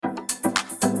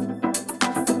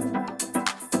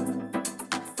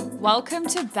Welcome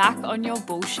to Back on Your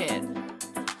Bullshit.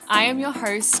 I am your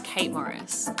host, Kate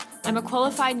Morris. I'm a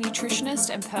qualified nutritionist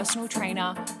and personal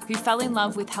trainer who fell in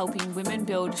love with helping women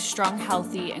build strong,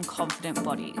 healthy, and confident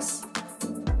bodies.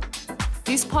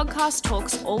 This podcast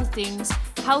talks all things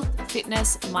health,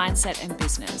 fitness, mindset, and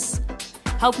business,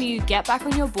 helping you get back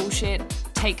on your bullshit,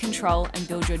 take control, and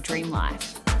build your dream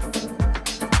life.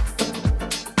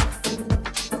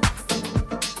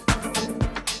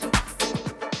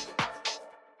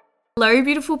 Hello,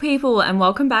 beautiful people, and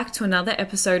welcome back to another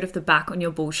episode of the Back on Your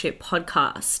Bullshit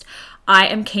podcast. I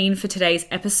am keen for today's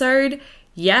episode.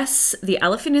 Yes, the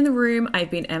elephant in the room, I've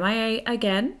been MIA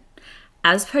again.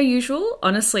 As per usual,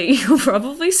 honestly, you're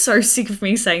probably so sick of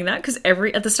me saying that because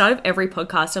at the start of every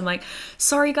podcast, I'm like,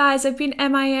 sorry guys, I've been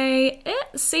MIA.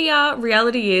 See ya.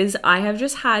 Reality is I have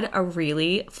just had a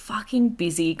really fucking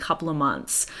busy couple of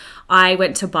months. I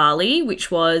went to Bali,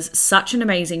 which was such an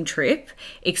amazing trip,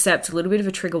 except a little bit of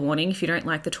a trigger warning. If you don't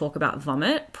like the talk about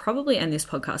vomit, probably end this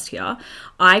podcast here.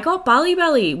 I got Bali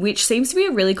belly, which seems to be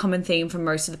a really common theme for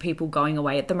most of the people going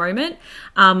away at the moment.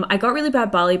 I got really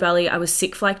bad Bali belly. I was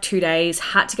sick for like 2 days,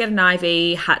 had to get an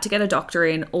IV, had to get a doctor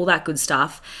in, all that good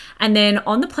stuff. And then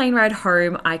on the plane ride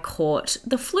home, I caught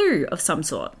the flu of some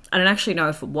sort. I don't actually know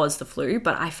if it was the flu,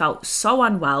 but I felt so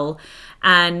unwell,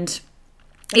 and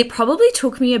it probably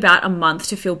took me about a month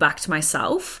to feel back to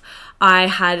myself. I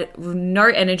had no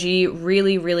energy,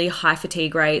 really, really high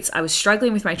fatigue rates. I was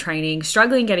struggling with my training,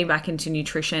 struggling getting back into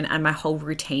nutrition and my whole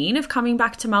routine of coming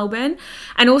back to Melbourne.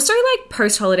 And also like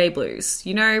post-holiday blues.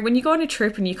 You know, when you go on a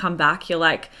trip and you come back, you're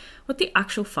like, what the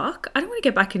actual fuck? I don't want to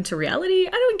get back into reality.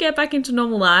 I don't want to get back into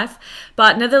normal life.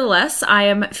 But nevertheless, I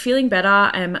am feeling better.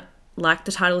 I'm like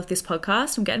the title of this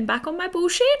podcast, I'm getting back on my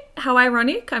bullshit. How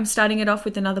ironic. I'm starting it off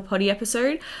with another potty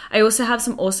episode. I also have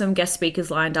some awesome guest speakers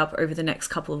lined up over the next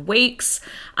couple of weeks.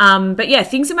 But yeah,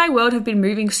 things in my world have been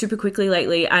moving super quickly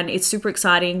lately and it's super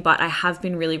exciting, but I have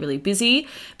been really, really busy.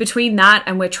 Between that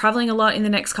and we're traveling a lot in the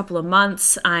next couple of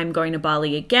months, I'm going to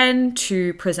Bali again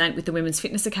to present with the Women's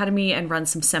Fitness Academy and run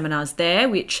some seminars there,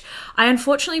 which I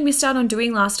unfortunately missed out on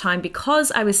doing last time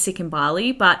because I was sick in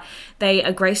Bali, but they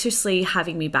are graciously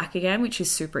having me back again, which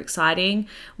is super exciting.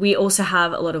 We also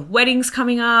have a lot of weddings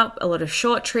coming up, a lot of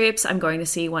short trips. I'm going to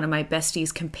see one of my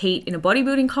besties compete in a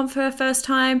bodybuilding comp for her first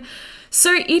time.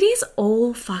 So it is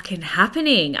all fucking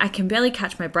happening. I can barely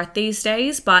catch my breath these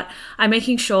days, but I'm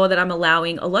making sure that I'm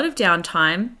allowing a lot of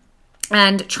downtime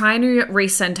and trying to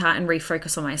recenter and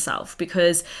refocus on myself,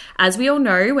 because as we all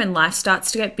know, when life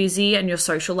starts to get busy and your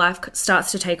social life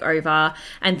starts to take over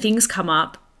and things come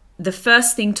up, the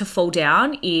first thing to fall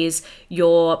down is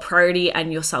your priority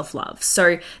and your self-love.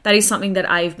 So that is something that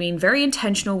I've been very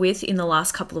intentional with in the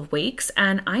last couple of weeks,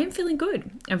 and I am feeling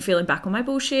good. I'm feeling back on my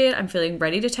bullshit. I'm feeling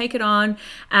ready to take it on.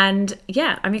 And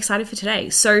yeah, I'm excited for today.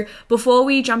 So before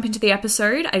we jump into the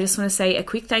episode, I just want to say a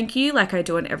quick thank you like I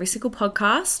do on every single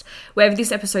podcast. Wherever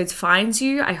this episode finds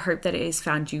you, I hope that it has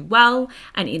found you well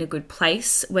and in a good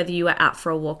place, whether you are out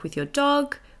for a walk with your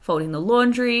dog, folding the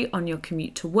laundry, on your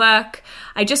commute to work.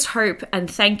 I just hope and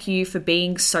thank you for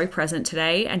being so present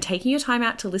today and taking your time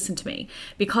out to listen to me,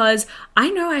 because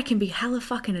I know I can be hella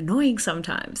fucking annoying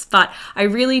sometimes, but I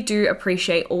really do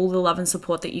appreciate all the love and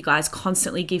support that you guys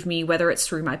constantly give me, whether it's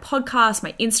through my podcast,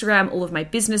 my Instagram, all of my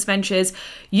business ventures.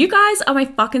 You guys are my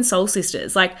fucking soul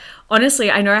sisters. Like, honestly,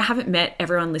 I know I haven't met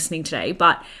everyone listening today,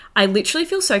 but I literally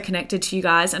feel so connected to you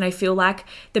guys, and I feel like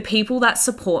the people that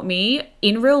support me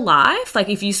in real life, like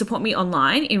if you support me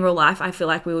online, in real life, I feel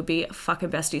like we would be fucking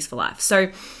besties for life.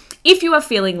 So if you are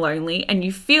feeling lonely and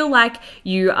you feel like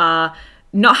you are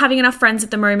not having enough friends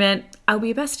at the moment, I'll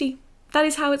be a bestie. That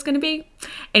is how it's going to be.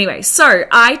 Anyway, so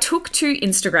I took to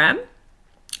Instagram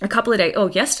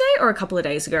yesterday or a couple of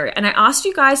days ago, and I asked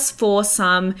you guys for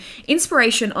some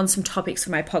inspiration on some topics for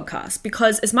my podcast,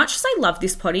 because as much as I love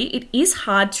this potty, it is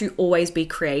hard to always be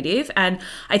creative. And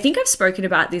I think I've spoken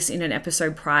about this in an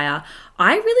episode prior.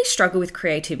 I really struggle with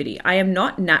creativity. I am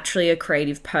not naturally a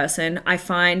creative person. I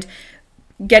find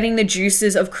getting the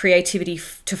juices of creativity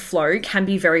to flow can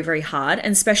be very, very hard.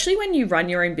 And especially when you run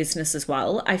your own business as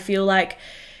well, I feel like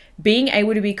being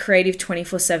able to be creative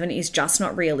 24/7 is just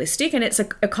not realistic. And it's a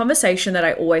conversation that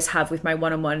I always have with my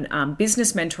one-on-one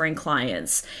business mentoring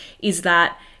clients, is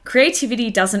that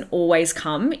creativity doesn't always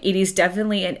come. It is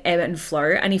definitely an ebb and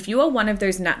flow. And if you are one of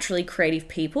those naturally creative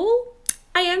people,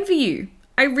 I envy you.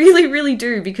 I really, really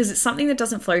do, because it's something that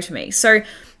doesn't flow to me. So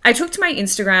I took to my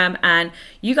Instagram and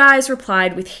you guys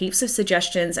replied with heaps of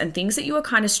suggestions and things that you are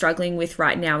kind of struggling with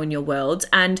right now in your world.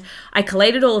 And I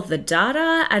collated all of the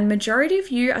data, and majority of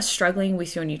you are struggling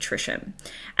with your nutrition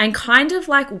and kind of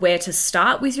like where to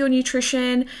start with your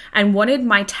nutrition, and wanted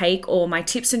my take or my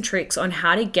tips and tricks on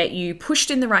how to get you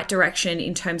pushed in the right direction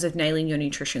in terms of nailing your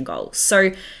nutrition goals.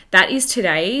 So that is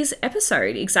today's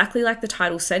episode. Exactly like the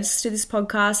title says to this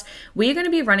podcast, we are going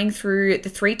to be running through the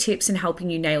 3 tips in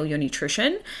helping you nail your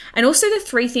nutrition. And also the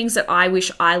 3 things that I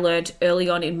wish I learned early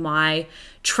on in my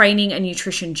training and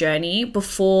nutrition journey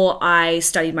before I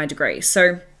studied my degree.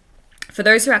 So for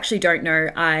those who actually don't know,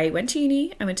 I went to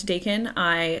uni, I went to Deakin,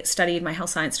 I studied my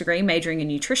health science degree, majoring in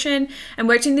nutrition, and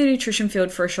worked in the nutrition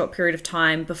field for a short period of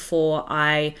time before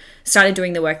I started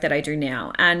doing the work that I do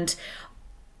now. And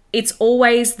it's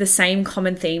always the same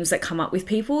common themes that come up with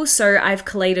people. So I've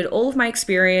collated all of my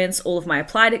experience, all of my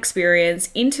applied experience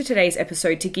into today's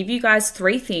episode to give you guys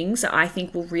 3 things that I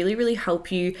think will really, really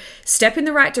help you step in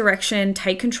the right direction,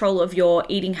 take control of your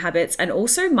eating habits, and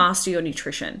also master your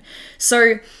nutrition.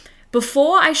 So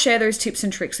before I share those tips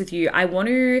and tricks with you, I want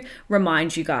to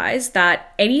remind you guys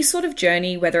that any sort of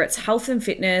journey, whether it's health and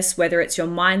fitness, whether it's your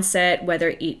mindset, whether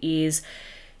it is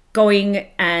going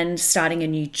and starting a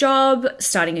new job,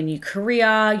 starting a new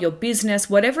career, your business,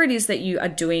 whatever it is that you are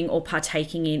doing or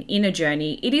partaking in a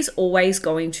journey, it is always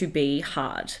going to be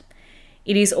hard.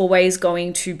 It is always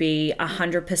going to be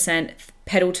 100%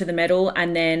 pedal to the metal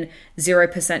and then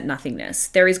 0% nothingness.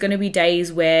 There is going to be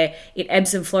days where it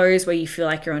ebbs and flows, where you feel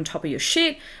like you're on top of your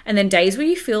shit, and then days where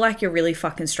you feel like you're really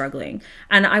fucking struggling.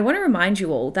 And I want to remind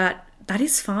you all that that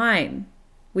is fine.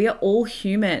 We are all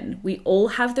human. We all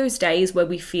have those days where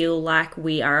we feel like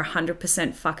we are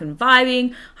 100% fucking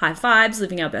vibing, high vibes,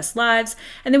 living our best lives.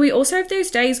 And then we also have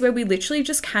those days where we literally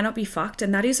just cannot be fucked,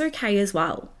 and that is okay as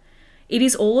well. It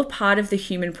is all a part of the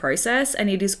human process, and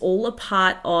it is all a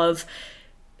part of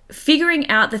figuring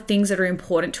out the things that are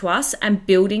important to us and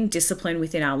building discipline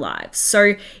within our lives.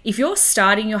 So if you're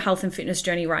starting your health and fitness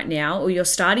journey right now, or you're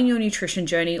starting your nutrition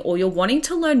journey, or you're wanting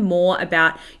to learn more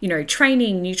about,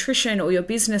 training, nutrition, or your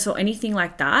business or anything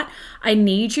like that, I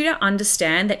need you to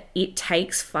understand that it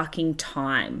takes fucking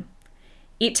time.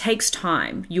 It takes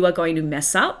time. You are going to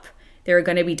mess up. There are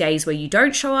going to be days where you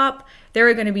don't show up. There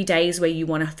are going to be days where you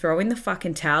want to throw in the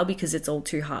fucking towel because it's all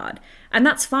too hard. And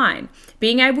that's fine.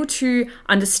 Being able to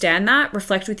understand that,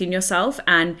 reflect within yourself,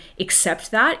 and accept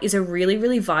that is a really,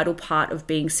 really vital part of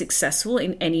being successful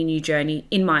in any new journey,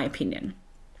 in my opinion.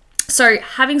 So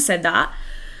having said that,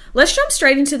 let's jump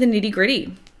straight into the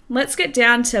nitty-gritty. Let's get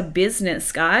down to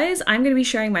business, guys. I'm going to be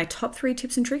sharing my top 3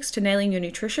 tips and tricks to nailing your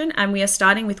nutrition, and we are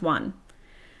starting with 1.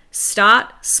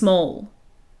 Start small.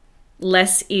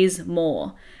 Less is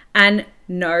more. And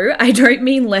no, I don't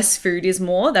mean less food is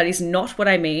more. That is not what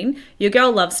I mean. Your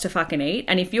girl loves to fucking eat.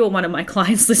 And if you're one of my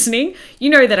clients listening, you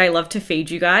know that I love to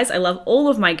feed you guys. I love all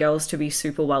of my girls to be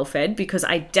super well fed, because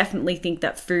I definitely think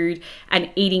that food and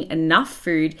eating enough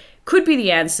food could be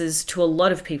the answers to a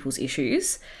lot of people's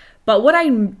issues. But what I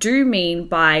do mean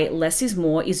by less is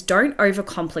more is don't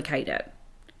overcomplicate it.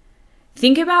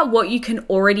 Think about what you can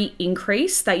already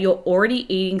increase that you're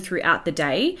already eating throughout the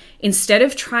day, instead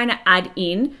of trying to add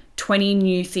in 20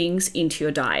 new things into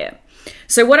your diet.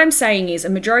 So what I'm saying is, a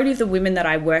majority of the women that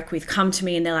I work with come to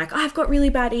me and they're like, I've got really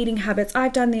bad eating habits.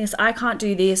 I've done this. I can't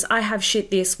do this. I have shit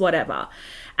this, whatever.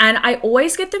 And I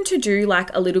always get them to do like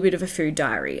a little bit of a food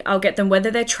diary. I'll get them whether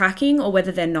they're tracking or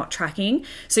whether they're not tracking.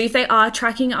 So if they are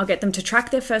tracking, I'll get them to track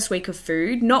their first week of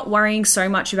food, not worrying so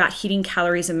much about hitting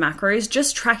calories and macros,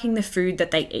 just tracking the food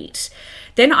that they eat.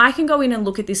 Then I can go in and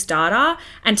look at this data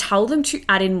and tell them to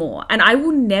add in more. And I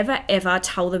will never, ever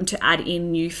tell them to add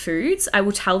in new foods. I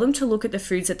will tell them to look at the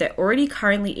foods that they're already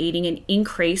currently eating and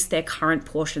increase their current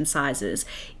portion sizes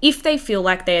if they feel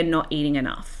like they are not eating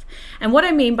enough. And what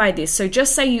I mean by this, so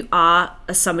just say you are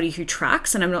somebody who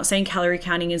tracks, and I'm not saying calorie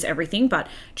counting is everything, but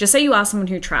just say you are someone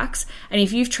who tracks, and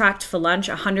if you've tracked for lunch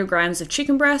 100 grams of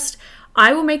chicken breast,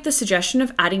 I will make the suggestion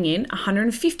of adding in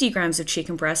 150 grams of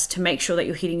chicken breast to make sure that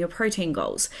you're hitting your protein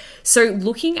goals. So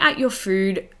looking at your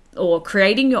food or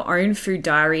creating your own food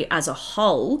diary as a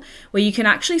whole, where you can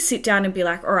actually sit down and be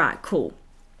like, all right, cool.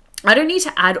 I don't need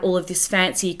to add all of this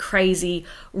fancy, crazy,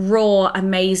 raw,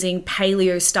 amazing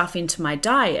paleo stuff into my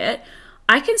diet.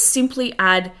 I can simply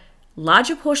add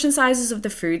larger portion sizes of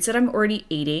the foods that I'm already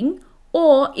eating,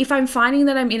 Or if I'm finding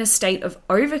that I'm in a state of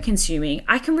over-consuming,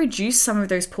 I can reduce some of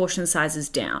those portion sizes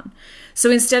down. So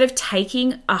instead of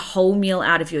taking a whole meal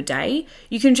out of your day,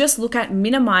 you can just look at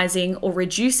minimizing or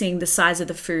reducing the size of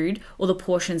the food or the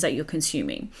portions that you're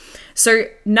consuming. So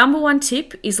number one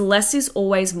tip is less is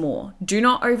always more. Do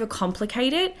not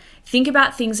overcomplicate it. Think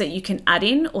about things that you can add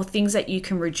in or things that you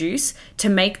can reduce to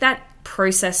make that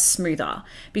process smoother,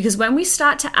 because when we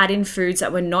start to add in foods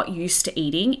that we're not used to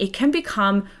eating, it can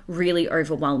become really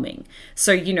overwhelming.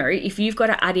 So, if you've got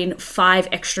to add in 5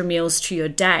 extra meals to your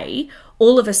day,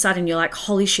 all of a sudden you're like,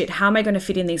 holy shit, how am I going to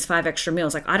fit in these 5 extra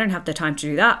meals? Like, I don't have the time to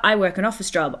do that. I work an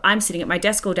office job. I'm sitting at my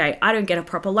desk all day. I don't get a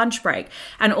proper lunch break.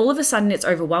 And all of a sudden it's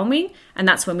overwhelming, and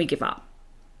that's when we give up.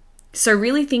 So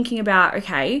really thinking about,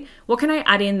 okay, what can I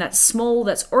add in that's small,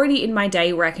 that's already in my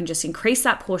day, where I can just increase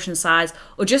that portion size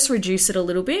or just reduce it a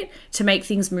little bit to make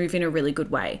things move in a really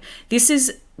good way. This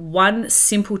is one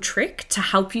simple trick to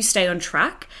help you stay on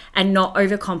track and not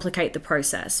overcomplicate the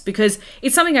process, because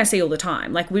it's something I see all the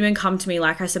time. Like, women come to me,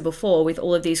 like I said before, with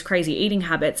all of these crazy eating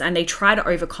habits, and they try to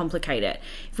overcomplicate it.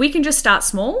 If we can just start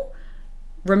small,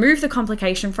 remove the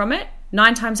complication from it,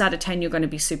 9 times out of 10, you're going to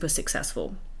be super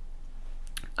successful.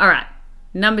 All right,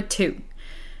 number 2,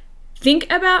 think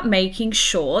about making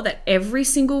sure that every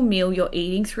single meal you're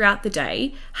eating throughout the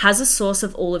day has a source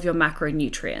of all of your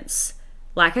macronutrients.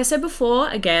 Like I said before,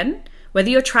 again, whether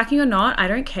you're tracking or not, I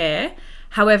don't care.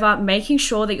 However, making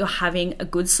sure that you're having a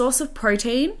good source of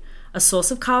protein, a source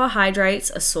of carbohydrates,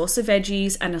 a source of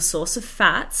veggies, and a source of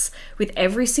fats with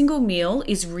every single meal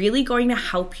is really going to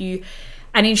help you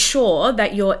and ensure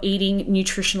that you're eating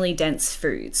nutritionally dense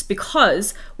foods.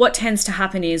 Because what tends to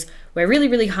happen is we're really,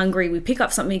 really hungry. We pick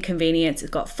up something convenient.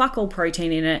 It's got fuck all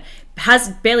protein in it,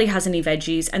 barely has any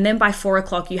veggies. And then by 4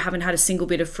 o'clock, you haven't had a single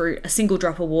bit of fruit, a single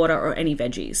drop of water, or any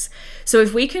veggies. So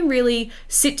if we can really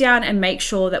sit down and make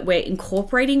sure that we're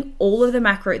incorporating all of the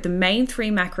main 3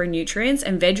 macronutrients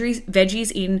and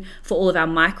veggies in for all of our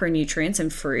micronutrients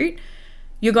and fruit,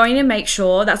 you're going to make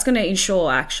sure, that's going to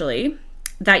ensure actually,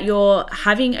 that you're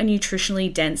having a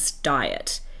nutritionally dense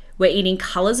diet. We're eating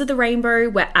colors of the rainbow.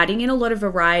 We're adding in a lot of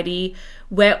variety.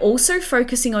 We're also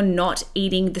focusing on not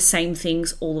eating the same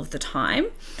things all of the time.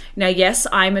 Now, yes,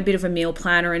 I'm a bit of a meal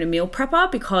planner and a meal prepper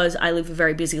because I live a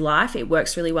very busy life. It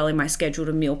works really well in my schedule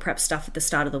to meal prep stuff at the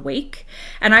start of the week.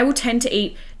 And I will tend to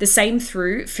eat the same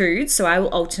foods. So I will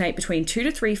alternate between 2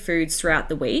 to 3 foods throughout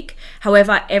the week.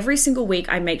 However, every single week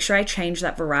I make sure I change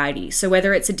that variety. So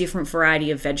whether it's a different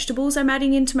variety of vegetables I'm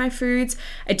adding into my foods,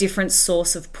 a different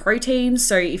source of protein.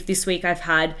 So if this week I've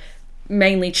had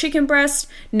mainly chicken breast,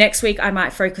 next week I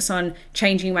might focus on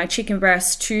changing my chicken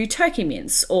breast to turkey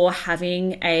mince, or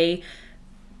having a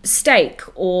steak,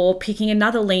 or picking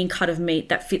another lean cut of meat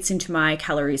that fits into my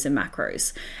calories and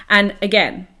macros. And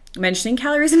again, mentioning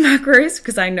calories and macros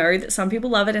because I know that some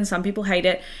people love it and some people hate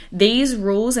it. These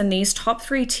rules and these top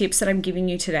 3 tips that I'm giving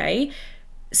you today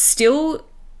still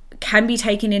can be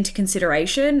taken into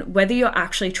consideration whether you're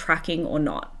actually tracking or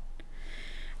not.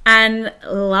 And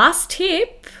last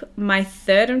tip, my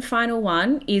 3rd and final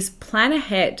one, is plan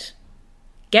ahead.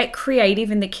 Get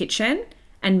creative in the kitchen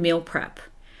and meal prep.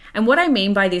 And what I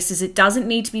mean by this is it doesn't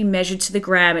need to be measured to the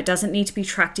gram. It doesn't need to be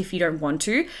tracked if you don't want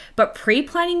to. But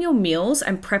pre-planning your meals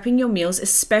and prepping your meals,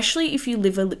 especially if you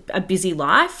live a busy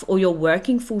life or you're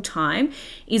working full time,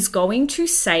 is going to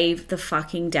save the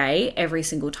fucking day every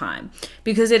single time.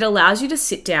 Because it allows you to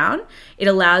sit down. It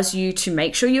allows you to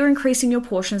make sure you're increasing your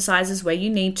portion sizes where you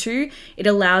need to. It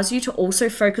allows you to also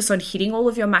focus on hitting all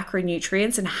of your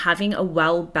macronutrients and having a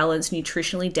well-balanced,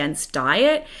 nutritionally dense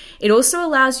diet. It also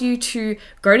allows you to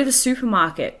go to the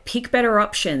supermarket, pick better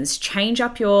options, change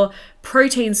up your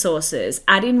protein sources,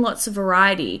 add in lots of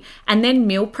variety, and then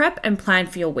meal prep and plan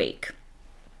for your week.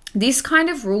 This kind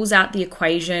of rules out the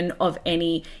equation of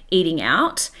any eating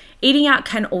out. Eating out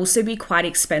can also be quite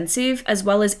expensive, as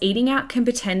well as eating out can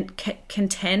tend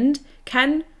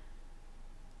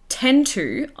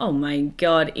to, oh my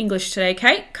God, English today,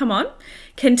 Kate, come on,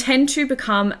 can tend to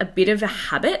become a bit of a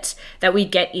habit that we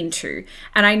get into.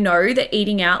 And I know that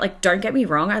eating out, like, don't get me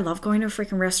wrong, I love going to a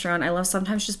freaking restaurant. I love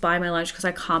sometimes just buying my lunch because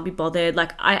I can't be bothered.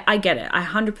 Like, I get it. I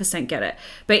 100% get it.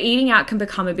 But eating out can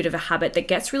become a bit of a habit that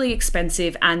gets really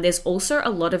expensive. And there's also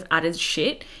a lot of added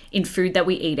shit in food that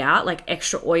we eat out, like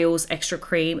extra oils, extra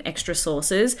cream, extra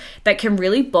sauces, that can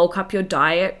really bulk up your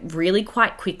diet really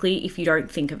quite quickly if you don't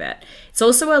think of it. It's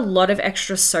also a lot of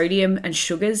extra sodium and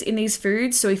sugars in these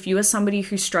foods. So if you are somebody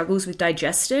who struggles with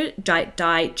digestion,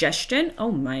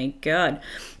 oh my God.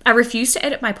 I refuse to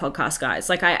edit my podcast, guys.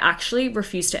 Like, I actually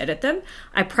refuse to edit them.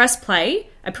 I press play,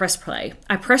 I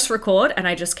press record, and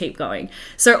I just keep going.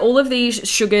 So all of these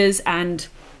sugars and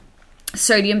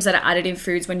sodiums that are added in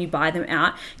foods when you buy them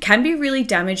out can be really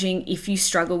damaging if you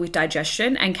struggle with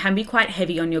digestion and can be quite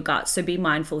heavy on your gut. So be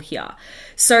mindful here.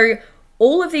 So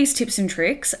all of these tips and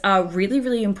tricks are really,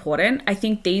 really important. I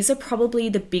think these are probably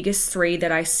the biggest three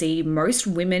that I see most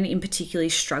women in particular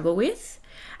struggle with.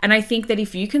 And I think that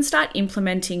if you can start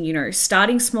implementing,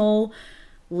 starting small,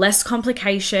 less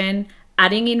complication,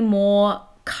 adding in more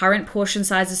current portion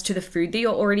sizes to the food that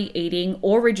you're already eating,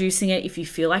 or reducing it if you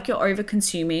feel like you're over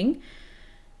consuming.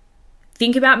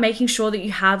 Think about making sure that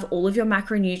you have all of your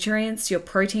macronutrients, your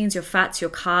proteins, your fats, your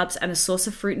carbs, and a source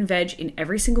of fruit and veg in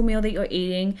every single meal that you're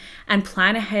eating, and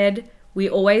plan ahead.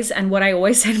 What I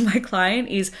always say to my client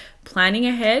is planning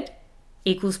ahead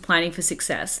equals planning for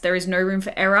success. There is no room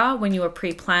for error when you are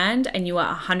pre-planned and you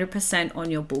are 100%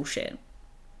 on your bullshit.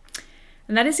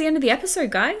 And that is the end of the episode,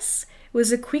 guys. It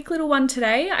was a quick little one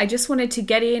today. I just wanted to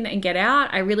get in and get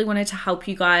out. I really wanted to help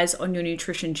you guys on your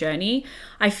nutrition journey.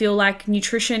 I feel like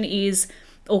nutrition is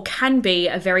or can be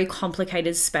a very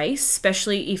complicated space,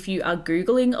 especially if you are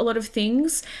Googling a lot of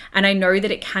things. And I know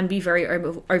that it can be very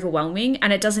overwhelming,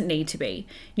 and it doesn't need to be.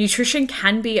 Nutrition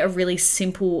can be a really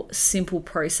simple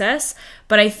process,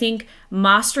 but I think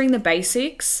mastering the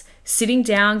basics, sitting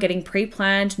down, getting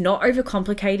pre-planned, not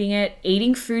overcomplicating it,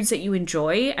 eating foods that you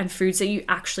enjoy and foods that you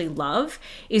actually love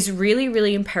is really,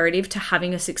 really imperative to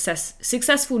having a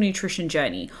successful nutrition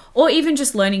journey, or even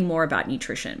just learning more about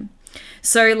nutrition.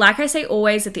 So like I say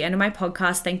always at the end of my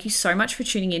podcast, thank you so much for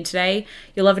tuning in today.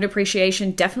 Your love and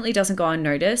appreciation definitely doesn't go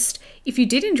unnoticed. If you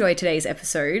did enjoy today's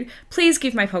episode, please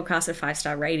give my podcast a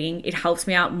 5-star rating. It helps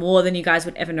me out more than you guys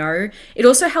would ever know. It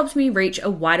also helps me reach a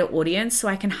wider audience so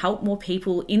I can help more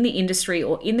people in the industry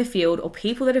or in the field, or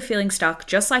people that are feeling stuck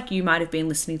just like you might have been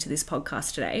listening to this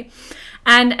podcast today.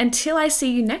 And until I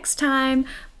see you next time,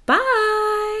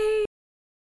 bye.